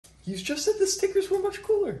He's just said the stickers were much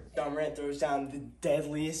cooler. Dumbrand throws down the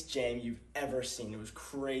deadliest jam you've ever seen. It was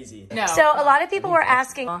crazy. No. So a lot of people were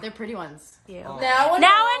asking. They're pretty ones. You. Now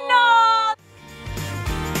I know.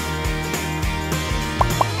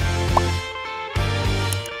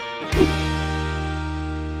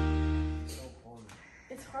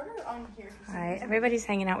 It's harder on here. All right, everybody's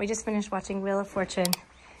hanging out. We just finished watching Wheel of Fortune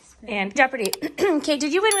and Jeopardy. Okay,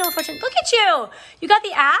 did you win Wheel of Fortune? Look at you. You got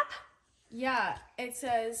the app? Yeah, it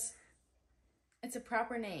says it's a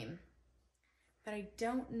proper name, but I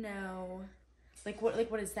don't know.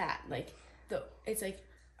 What is that? It's like,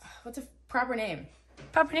 what's a proper name?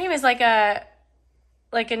 Proper name is like a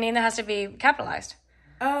name that has to be capitalized.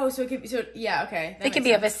 Oh, so it could be, yeah, okay. It could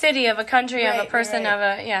be of a city, of a country, of a person, right.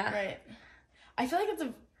 of a, yeah. Right. I feel like it's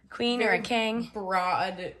a queen or a king.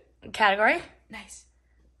 Broad category. Nice.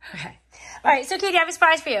 Okay. All right, so Katie, I have a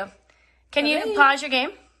surprise for you. Can you pause your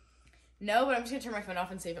game? No, but I'm just going to turn my phone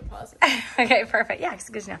off and save it pause. Okay, perfect. Yeah, it's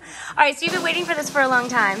good to know. All right, so you've been waiting for this for a long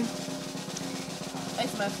time.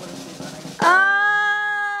 It's my phone.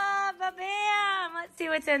 Bam! Let's see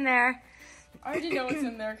what's in there. I already know what's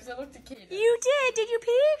in there because I looked at Katie. You did? Did you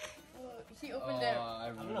peek? He opened it.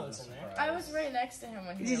 I don't know what's in there. I was right next to him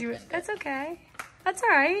when he opened it. That's okay. That's all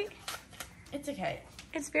right. It's okay.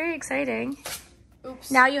 It's very exciting.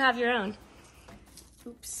 Oops. Now you have your own.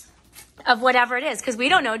 Oops. Of whatever it is, because we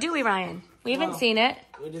don't know, do we, Ryan? We haven't seen it.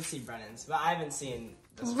 We did see Brennan's, but I haven't seen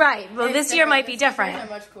this one. Right. Well, this year might be different. They're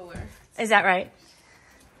much cooler. Is that right?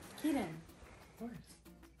 Keaton.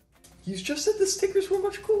 He's just said the stickers were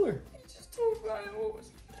much cooler. He just told Ryan what was.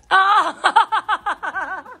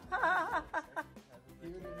 Oh.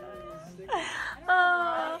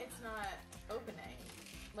 It's not opening.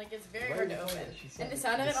 It's very hard to open. And the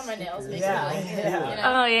sound of it on my nails makes it you know?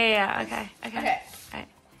 Oh, yeah. Okay. Okay. All right.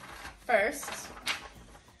 First,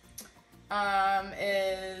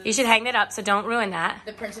 is You should hang that up, so don't ruin that.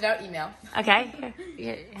 the printed out email. Okay?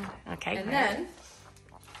 Yeah. Okay. And then,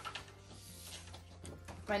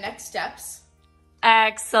 my next steps.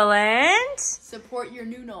 Excellent. Support your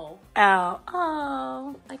new knoll.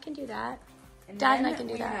 Oh, I can do that. And Dad then and I can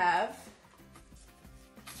do we that. have,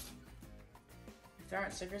 if there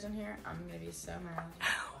aren't stickers in here, I'm going to be so mad.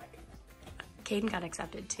 Caden got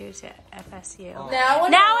accepted too to FSU. Oh. Now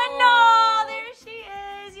I know. There she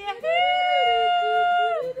is. Yahoo!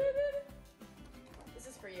 This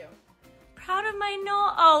is for you. Proud of my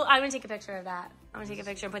Noel. Oh, I'm gonna take a picture of that. I'm gonna take a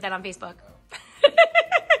picture and put that on Facebook.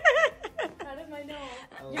 Proud of my knoll.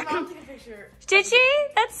 Your mom took a picture. Did she?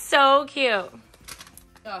 That's so cute.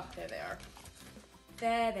 Oh, there they are.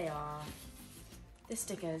 There they are. The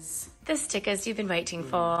stickers. The stickers you've been waiting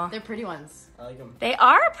for. They're pretty ones. I like them. They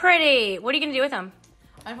are pretty. What are you gonna do with them?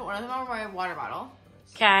 I put one of them on my water bottle.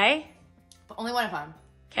 Okay. But only one of them.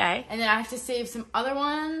 Okay. And then I have to save some other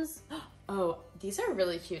ones. Oh, these are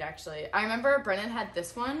really cute, actually. I remember Brennan had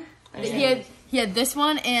this one. Okay. He had this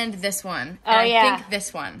one and this one. Oh, And yeah. I think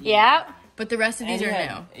this one. Yeah. But the rest of these are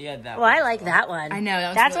new. Yeah, that Well, one. I like that one. I know, that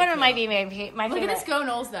was That's really one of cool. might be my Look favorite. at this Go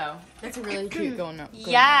Knowles, though. That's a really cute Go Knowles.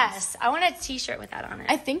 Yes, I want a T-shirt with that on it.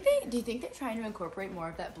 Do you think they're trying to incorporate more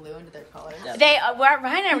of that blue into their colors? They Ryan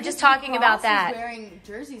and I were just talking about Ross that. is wearing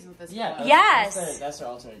jerseys with this Yeah. color. Yes. That's their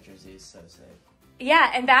alternate jerseys, so sick.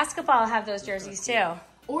 Yeah, and basketball have those jerseys too.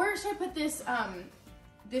 Or should I put this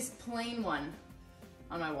this plain one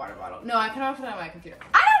on my water bottle? No, I kind of put it on my computer. I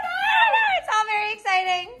don't know. It's all very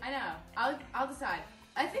exciting. I know. I'll decide.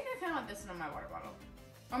 I think I kind of want this one on my water bottle.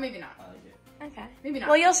 Or maybe not. I like it. Okay. Maybe not.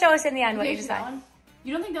 Well, you'll show us in the end what Okay, you should that decide. one?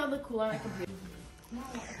 You don't think that would look cool on my computer?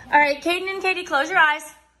 All right, Caden and Katie, close your eyes.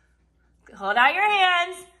 Hold out your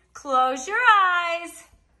hands. Close your eyes.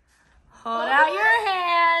 Hold Both out of your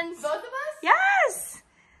hands. Both of us? Yes.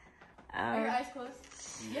 Are your eyes closed?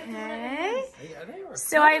 Yep. Okay. I know you were.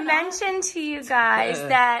 So I mentioned to you guys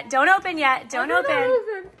that, don't open yet, don't open.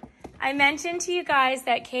 I mentioned to you guys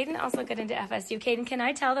that Caden also got into FSU. Caden, can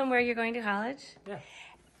I tell them where you're going to college? Yeah.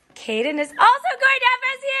 Caden is also going to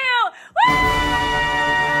FSU! Woo!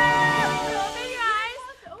 Open your eyes.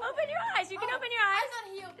 Open your eyes. You can open your eyes. I thought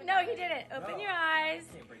he opened No, it. he didn't. Open your eyes.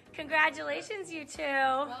 Congratulations, you two.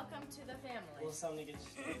 Welcome to the family. Well, something gets.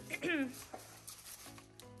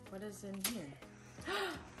 What is in here?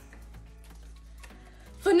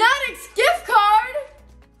 Fanatics gift card!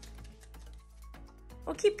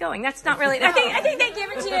 Well, keep going. That's not really. I think they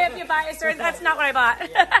give it to you if you buy a store. That's not what I bought.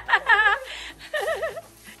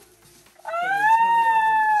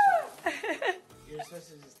 You're supposed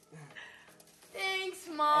to just. Thanks,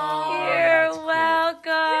 Mom. You're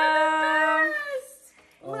welcome.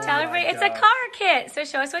 Yes. Tell everybody it's a car kit. So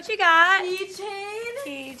show us what you got. Keychain.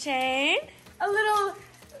 Keychain. A little,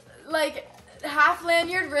 half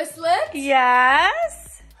lanyard wristlet.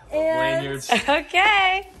 Yes. Lanyards.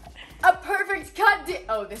 Okay. A perfect cut.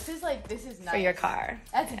 Oh, this is nice. For your car.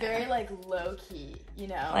 That's very like low key, you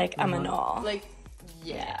know. Like I'm a knoll. Like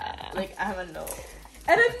like I'm a knoll.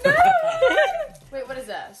 And a knoll. Wait, what is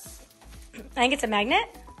this? I think it's a magnet.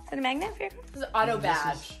 Is it a magnet for your car? This is an auto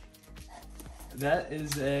badge. That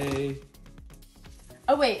is a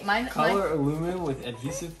Oh wait, mine. color aluminum with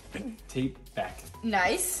adhesive tape back.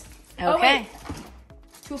 Nice. Okay. Oh, wait.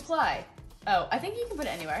 To apply. Oh, I think you can put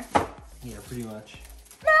it anywhere. Yeah, pretty much.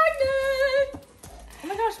 Magnet. Oh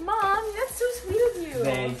my gosh, Mom, that's so sweet of you.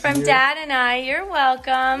 Thank From you. Dad and I, you're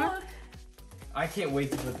welcome. Look, I can't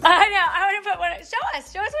wait to put this. I know. I want to put one. Show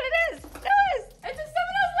us what it is. Show us. it's a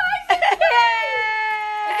 7-Up magnet.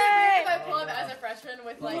 Is it weird if I pull up as a freshman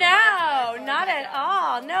with like? No, not at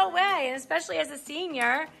all. No way. And especially as a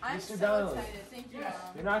senior. I'm Mr. so Donnelly. excited. Thank you, Mom.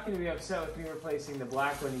 You're not going to be upset with me replacing the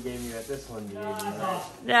black one you gave me at this one you gave me. right?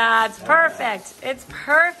 That's perfect. It's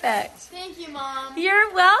perfect. Thank you, Mom. You're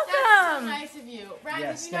That's so welcome. nice of you. Ryan,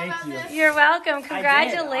 Yes, did you know thank about you. this? You're welcome. I did.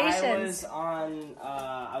 Congratulations.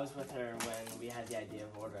 I was with her when we had the idea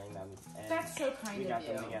of ordering them. And That's so kind we of got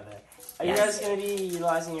you. them together. Are Yes. you guys going to be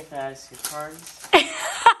utilizing your Fanatics gift cards?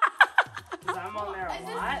 'Cause I'm on there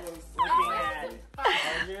a lot looking at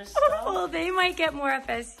charger stuff. Well, they might get more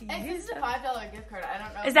FSU. This is a $5 gift card. I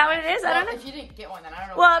don't know. Is that what it is? I don't Well, know. If you didn't get one, then I don't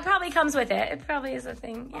know. Well, what it probably comes with it. It probably is a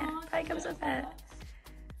thing. Yeah, Aw, it probably comes with it.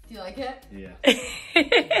 Do you like it?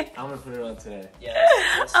 Yeah. I'm going to put it on today. Yeah,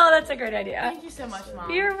 Oh, that's a great idea. Thank you so much, Mom.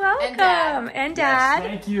 You're welcome. And Dad. And Dad.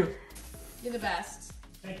 Thank you. You're the best.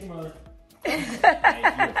 Thank you, Mother.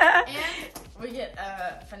 And we get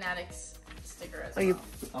a Fanatics sticker as well. you-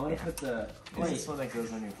 I'm going to put the... What's this one that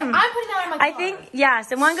goes on your... I'm putting that on my car. I think,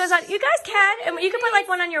 yes, and one goes on. You guys can. And you can put like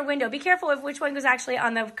one on your window. Be careful of which one goes actually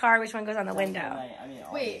on the car, which one goes on the window. I mean,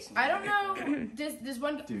 Wait, I don't know. Does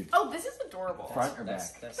one... Dude. Oh, this is adorable. Front or back?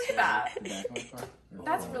 That's Look at that. The back of my car?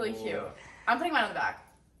 That's really cute. I'm putting mine on the back.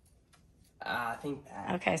 I think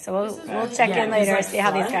that. Okay, so we'll This is we'll really check cute. in later and see how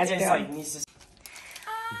these front guys are is, doing. like, needs to-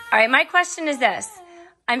 All right, my question is this.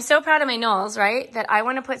 I'm so proud of my Knowles, right, that I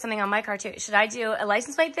want to put something on my car too. Should I do a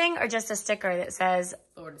license plate thing or just a sticker that says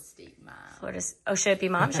Florida State Mom. Florida? Oh, should it be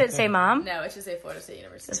Mom? Should it say Mom? No, it should say Florida State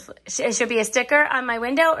University. It should be a sticker on my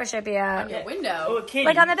window or should it be On a... your window. Oh, Katie,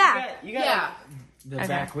 Like on the back. You got Yeah. The Okay.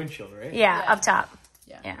 back windshield, right? Yeah, Yeah. up top.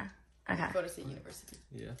 Yeah. Yeah. Okay. Florida State University.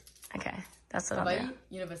 Yeah. Okay. That's what I'll Hawaii do.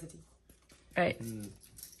 University. Right.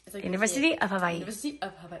 It's like University of Hawaii. University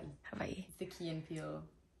of Hawaii. Hawaii. It's the Key and Peele.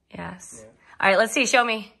 Yes. Yeah. All right, let's see. Show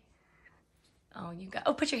me. Oh, you got.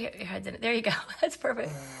 Oh, put your heads in it. There you go. That's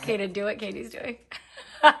perfect. Katie, do what Katie's doing.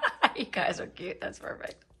 You guys are cute. That's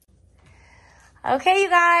perfect. Okay, you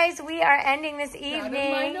guys, we are ending this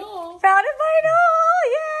evening. my Knoll. Proud of my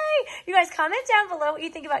Knoll. Yay! You guys, comment down below what you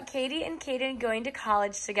think about Katie and Kaden going to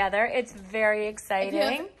college together. It's very If you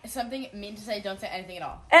exciting. have something mean to say, don't say anything at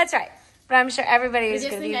all. That's right. But I'm sure everybody is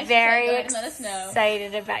If going to you be have something nice to say, very go ahead and let us know.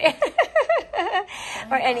 excited about it.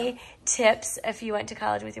 Or any tips if you went to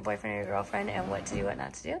college with your boyfriend or your girlfriend and what to do, what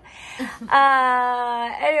not to do.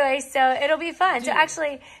 Anyway, so it'll be fun.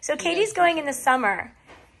 So Katie's going in the summer.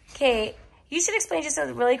 Kate, you should explain just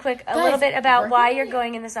really quick a little bit about why you're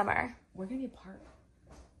going in the summer. We're going to be apart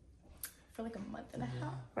for like a month and a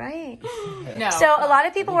half. Right. No. So a lot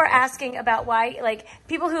of people were asking about why, like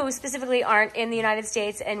people who specifically aren't in the United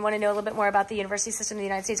States and want to know a little bit more about the university system in the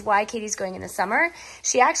United States, why Katie's going in the summer.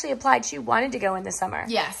 She actually applied. She wanted to go in the summer.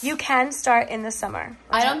 Yes. You can start in the summer.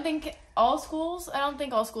 I don't think all schools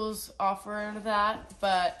offer that,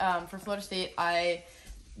 but for Florida State,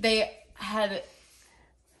 they had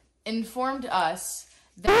informed us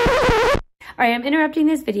that. All right, I'm interrupting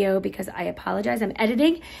this video because I apologize. I'm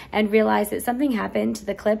editing and realized that something happened to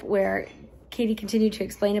the clip where Katie continued to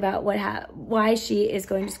explain about why she is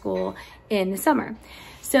going to school in the summer.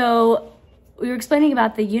 So we were explaining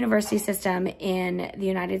about the university system in the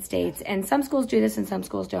United States, and some schools do this and some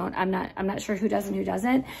schools don't. I'm not sure who does and who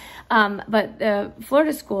doesn't. But the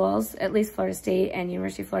Florida schools, at least Florida State and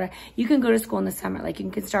University of Florida, you can go to school in the summer. Like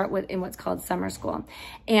you can start in what's called summer school.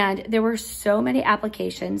 And there were so many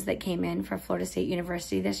applications that came in for Florida State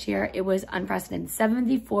University this year. It was unprecedented.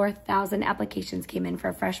 74,000 applications came in for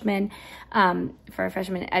a freshman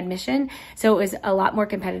admission. So it was a lot more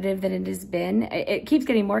competitive than it has been. It keeps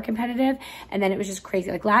getting more competitive. And then it was just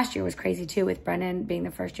crazy. Like last year was crazy too, with Brennan being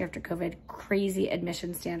the first year after COVID, crazy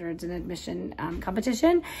admission standards and admission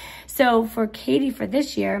competition. So for Katie for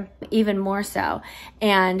this year, even more so.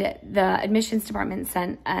 And the admissions department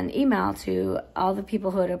sent an email to all the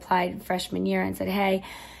people who had applied freshman year and said, hey,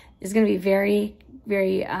 it's going to be very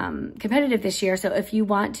very competitive this year. So if you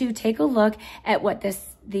want to take a look at what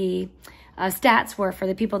the stats were for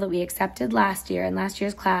the people that we accepted last year in last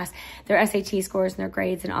year's class, their SAT scores and their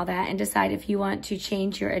grades and all that, and decide if you want to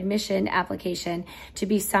change your admission application to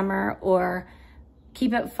be summer or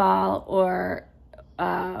keep it fall or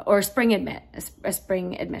spring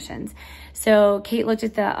admissions. So Kate looked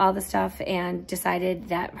at all the stuff and decided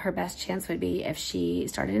that her best chance would be if she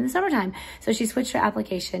started in the summertime. So she switched her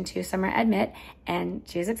application to summer admit, and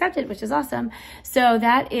she was accepted, which is awesome. So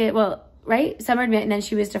that is, well, right? Summer admit, and then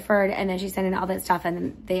she was deferred, and then she sent in all that stuff, and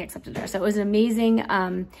then they accepted her. So it was an amazing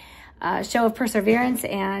show of perseverance,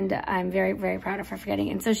 and I'm very, very proud of her for getting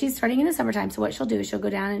it. And so she's starting in the summertime. So what she'll do is she'll go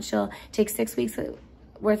down and she'll take 6 weeks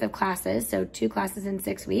worth of classes, so 2 classes in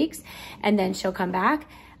 6 weeks, and then she'll come back,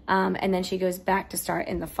 and then she goes back to start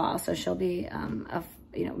in the fall. So she'll be,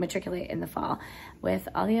 matriculate in the fall with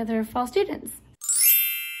all the other fall students.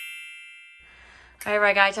 All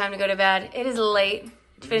right, guy, time to go to bed. It is late.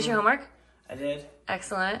 Did you finish your homework? I did.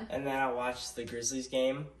 Excellent. And then I watched the Grizzlies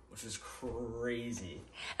game, which was crazy.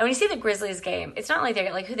 And when you see the Grizzlies game, it's not like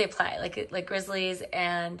they're like who they play, like Grizzlies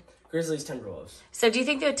and Grizzlies, Timberwolves. So do you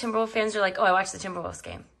think the Timberwolves fans are like, oh, I watched the Timberwolves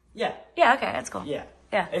game? Yeah. Yeah, okay, that's cool. Yeah.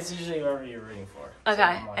 Yeah. It's usually whoever you're rooting for.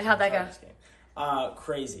 Okay, So and how'd that go?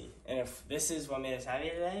 Crazy. And if this is what made us happy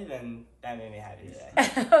today, then that made me happy today.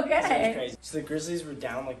 Okay. It was crazy. So the Grizzlies were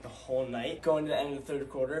down like the whole night. Going to the end of the third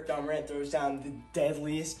quarter, John Morant throws down the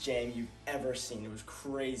deadliest jam you've ever seen. It was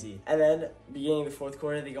crazy. And then, beginning of the fourth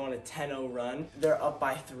quarter, they go on a 10-0 run. They're up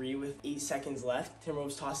by 3 with 8 seconds left.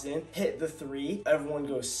 Timberwolves toss it in, hit the 3. Everyone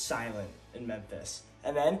goes silent in Memphis.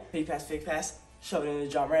 And then, fake pass, shove it into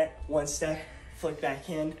John Morant. 1 step, flick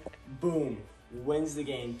backhand, boom. Wins the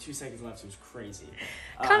game. 2 seconds left. It was crazy.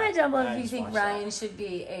 Comment down below if you think Ryan should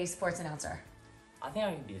be a sports announcer. I think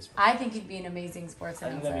I could be a sports I think he'd be an amazing sports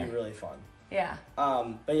I think announcer. that'd be really fun. Yeah.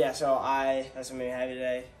 But yeah, so that's what made me happy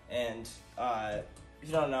today. And if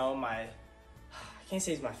you don't know, I can't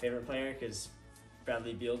say he's my favorite player because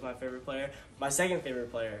Bradley Beal's my favorite player. My second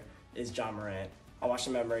favorite player is John Morant. I watched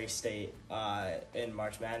him at Murray State in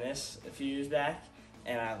March Madness a few years back,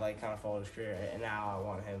 and I kind of followed his career. And now I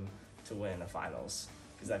want him to win the finals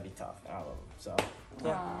because that'd be tough. And I love him. So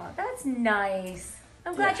yeah. Aw, that's nice.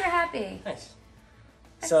 I'm glad you're happy. Nice.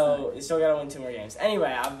 Excellent. So you still gotta win 2 more games.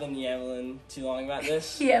 Anyway, I've been yammering too long about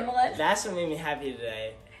this. Yammering. That's what made me happy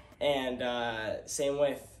today. And same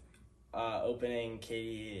with opening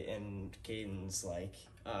Katie and Caden's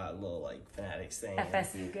little Fanatics thing.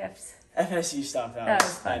 FSU gifts. FSU stuff.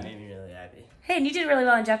 That made me really happy. Hey, and you did really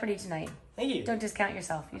well in Jeopardy tonight. Thank you. Don't discount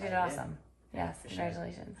yourself. You did awesome. Yes, For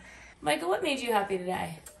congratulations. Sure. Michael, what made you happy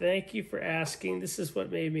today? Thank you for asking. This is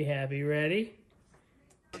what made me happy. Ready?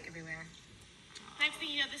 Look everywhere. Next thing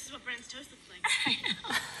you know, this is what Brennan's toast looks like. I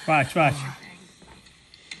know. Watch.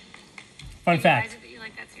 Fun fact. You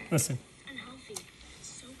like that cereal? Listen. Unhealthy. It's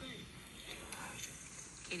so good.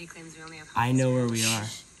 Katie claims we only have I know where we are.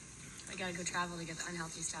 I gotta go travel to get the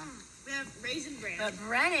unhealthy stuff. We have Raisin Bran. But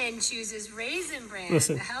Brennan chooses Raisin Bran,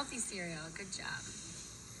 Listen. the healthy cereal. Good job.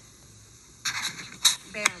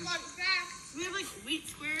 Bam. Fun fact, we have wheat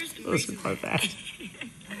squares and Listen, Raisin fun Bran. fact.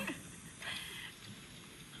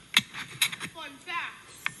 Fun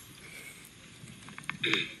fact.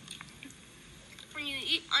 When you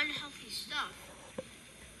eat unhealthy stuff,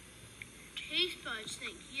 taste buds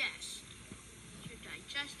think yes. Your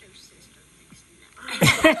digestive system thinks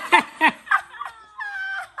no.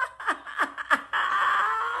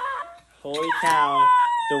 Holy cow.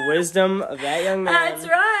 The wisdom of that young man. That's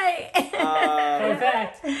right. Fun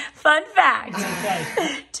fact. Fun fact.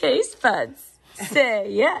 Okay. Taste buds say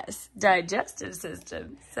yes. Digestive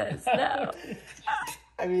system says no.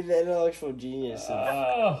 I mean, the intellectual genius of Oh,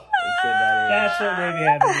 a kid that age. that's what made me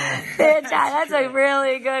happy. That's a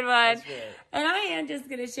really good one. That's right. And I am just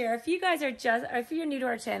going to share, if you guys are if you're new to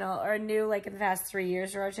our channel or new in the past 3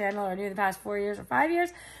 years to our channel or new in the past 4 years or 5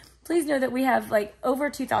 years, please know that we have over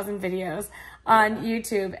 2,000 videos on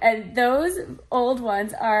YouTube. And those old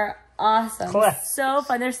ones are awesome. So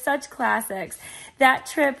fun. They're such classics. That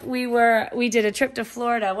trip, we did a trip to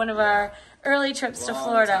Florida, one of our early trips to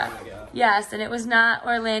Florida. Yes, and it was not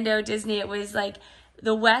Orlando, Disney. It was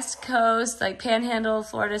the West Coast, Panhandle,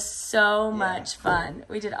 Florida. So much fun.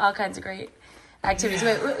 We did all kinds of great activities.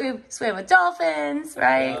 We swam with dolphins,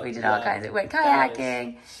 right? We did all kinds of went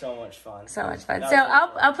kayaking. So much fun. So much fun. So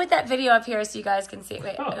I'll put that video up here so you guys can see it.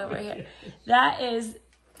 Wait, over here. That is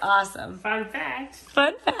awesome. Fun fact.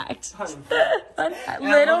 Fun fact. Fun fact. Fun fact. And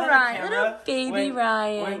Little I love the Ryan, camera little baby went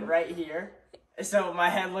Ryan. right here. So my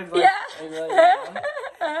head looked like really round.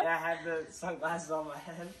 And I had the sunglasses on my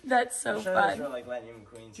head. That's so I'm sure fun. those were like Lightning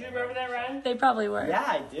McQueen. Do you remember that, Ryan? They probably were. Yeah,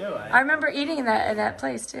 I do. I remember eating in that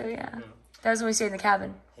place too, yeah. That was when we stayed in the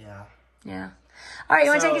cabin. Yeah. Yeah. All right,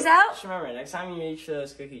 you want to take us out? Just remember, next time you reach for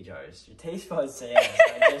those cookie jars, your taste buds say yes.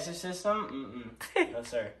 Digestive system? No,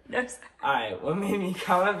 sir. No, sir. All right, well, maybe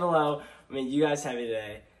comment below. I mean, you guys have a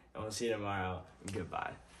today, and we'll see you tomorrow.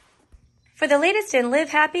 Goodbye. For the latest in Live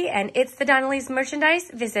Happy and It's the Donnellys merchandise,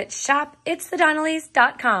 visit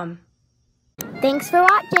shopitsthedonnellys.com. Thanks for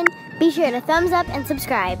watching. Be sure to thumbs up and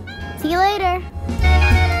subscribe. See you later.